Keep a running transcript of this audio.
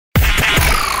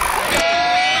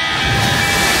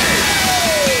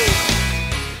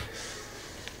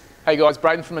Hey guys,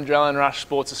 Braden from Adrenalin Rush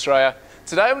Sports Australia.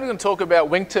 Today I'm going to talk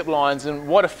about wingtip lines and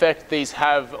what effect these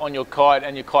have on your kite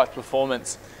and your kite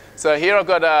performance. So here I've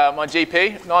got my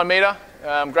GP, 9 metre,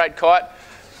 great kite.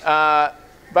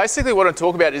 Basically what I'm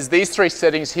talking about is these three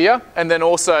settings here and then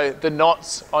also the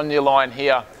knots on your line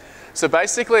here. So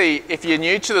basically if you're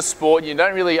new to the sport, you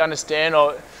don't really understand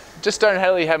or just don't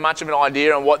really have much of an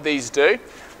idea on what these do,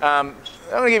 I'm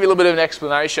going to give you a little bit of an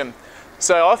explanation.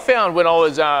 So I found when I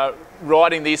was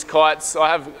riding these kites, I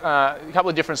have a couple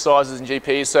of different sizes in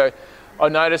GPs, so I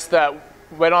noticed that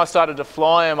when I started to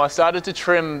fly them, I started to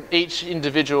trim each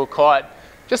individual kite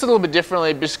just a little bit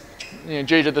differently, just,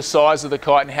 due to the size of the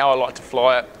kite and how I like to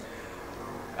fly it.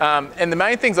 And the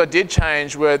main things I did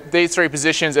change were these three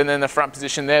positions and then the front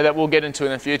position there that we'll get into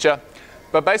in the future.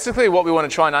 But basically what we want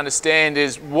to try and understand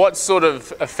is what sort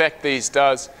of effect these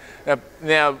does.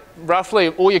 Now roughly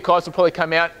all your kites will probably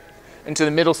come out into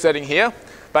the middle setting here.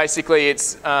 Basically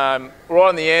it's right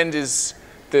on the end is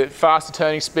the faster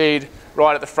turning speed,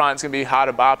 right at the front it's going to be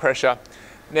harder bar pressure.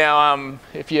 Now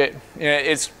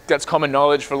that's common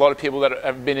knowledge for a lot of people that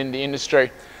have been in the industry.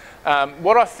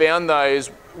 What I found though is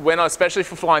especially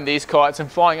for flying these kites and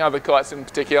flying other kites in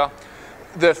particular,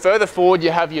 the further forward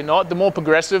you have your knot, the more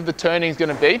progressive the turning is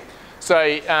going to be. So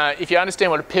if you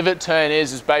understand what a pivot turn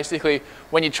is basically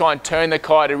when you try and turn the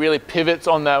kite, it really pivots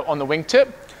on the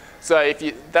wingtip. So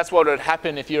that's what would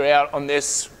happen if you're out on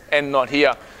this and not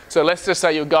here. So let's just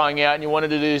say you're going out and you wanted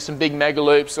to do some big mega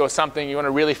loops or something, you want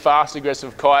a really fast,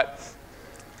 aggressive kite.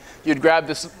 You'd grab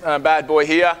this bad boy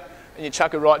here and you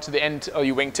chuck it right to the end of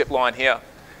your wingtip line here.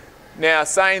 Now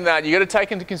saying that, you've got to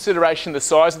take into consideration the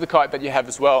size of the kite that you have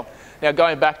as well. Now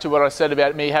going back to what I said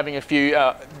about me having a few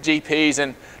GPs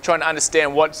and trying to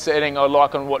understand what setting I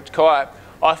like on what kite,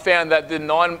 I found that the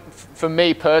 9, for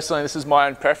me personally, this is my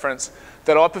own preference,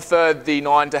 that I preferred the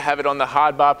 9 to have it on the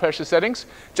hard bar pressure settings,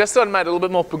 just so it made it a little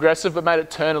bit more progressive but made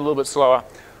it turn a little bit slower.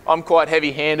 I'm quite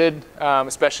heavy-handed,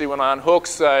 especially when I unhook,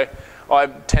 so I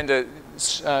tend to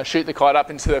shoot the kite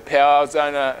up into the power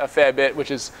zone a fair bit,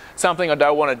 which is something I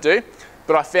don't want to do.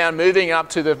 But I found moving up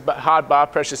to the hard bar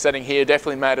pressure setting here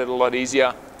definitely made it a lot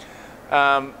easier.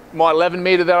 My 11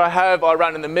 metre that I have, I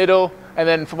run in the middle, and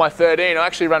then for my 13, I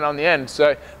actually run on the end, so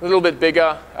a little bit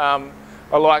bigger.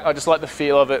 I just like the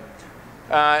feel of it.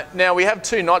 Now we have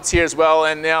 2 knots here as well,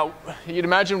 and now you'd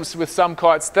imagine with some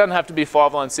kites, it doesn't have to be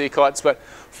 5-line C kites, but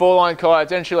 4-line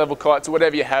kites, entry-level kites, or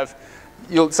whatever you have,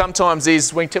 sometimes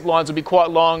these wingtip lines will be quite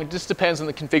long. It just depends on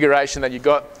the configuration that you've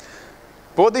got.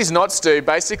 But what these knots do,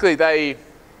 basically they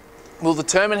will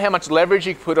determine how much leverage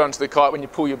you put onto the kite when you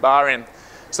pull your bar in.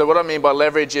 So what I mean by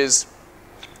leverage is,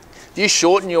 if you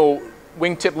shorten your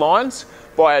wingtip lines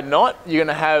by a knot, you're going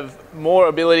to have more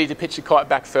ability to pitch your kite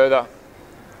back further.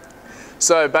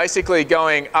 So basically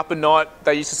going up a knot,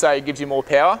 they used to say it gives you more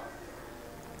power,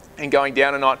 and going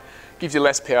down a knot gives you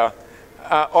less power.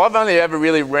 I've only ever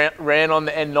really ran on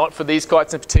the end knot for these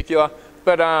kites in particular,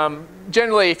 but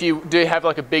generally if you do have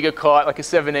like a bigger kite, like a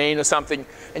 17 or something,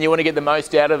 and you want to get the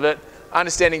most out of it,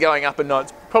 understanding going up a knot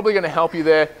is probably going to help you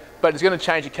there, but it's going to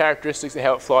change the characteristics of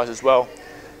how it flies as well.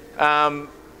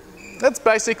 That's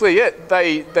basically it.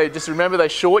 They just remember they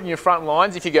shorten your front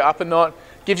lines if you go up a knot,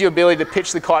 gives you ability to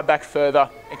pitch the kite back further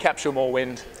and capture more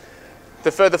wind.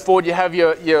 The further forward you have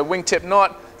your wingtip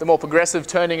knot, the more progressive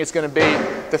turning it's going to be.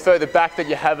 The further back that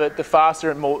you have it, the faster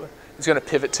and more it's going to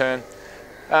pivot turn.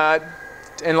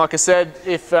 And like I said,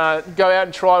 go out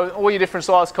and try all your different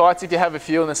size kites if you have a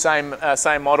few in the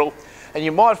same model, and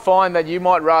you might find that you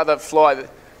might rather fly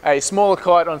a smaller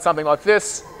kite on something like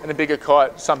this and a bigger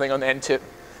kite, something on the end tip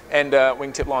and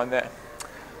wingtip line there.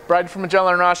 Braden from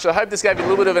Adrenalin Rush. I hope this gave you a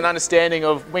little bit of an understanding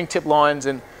of wingtip lines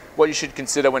and what you should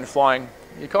consider when flying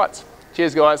your kites.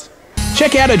 Cheers guys.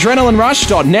 Check out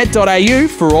adrenalinrush.net.au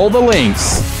for all the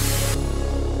links.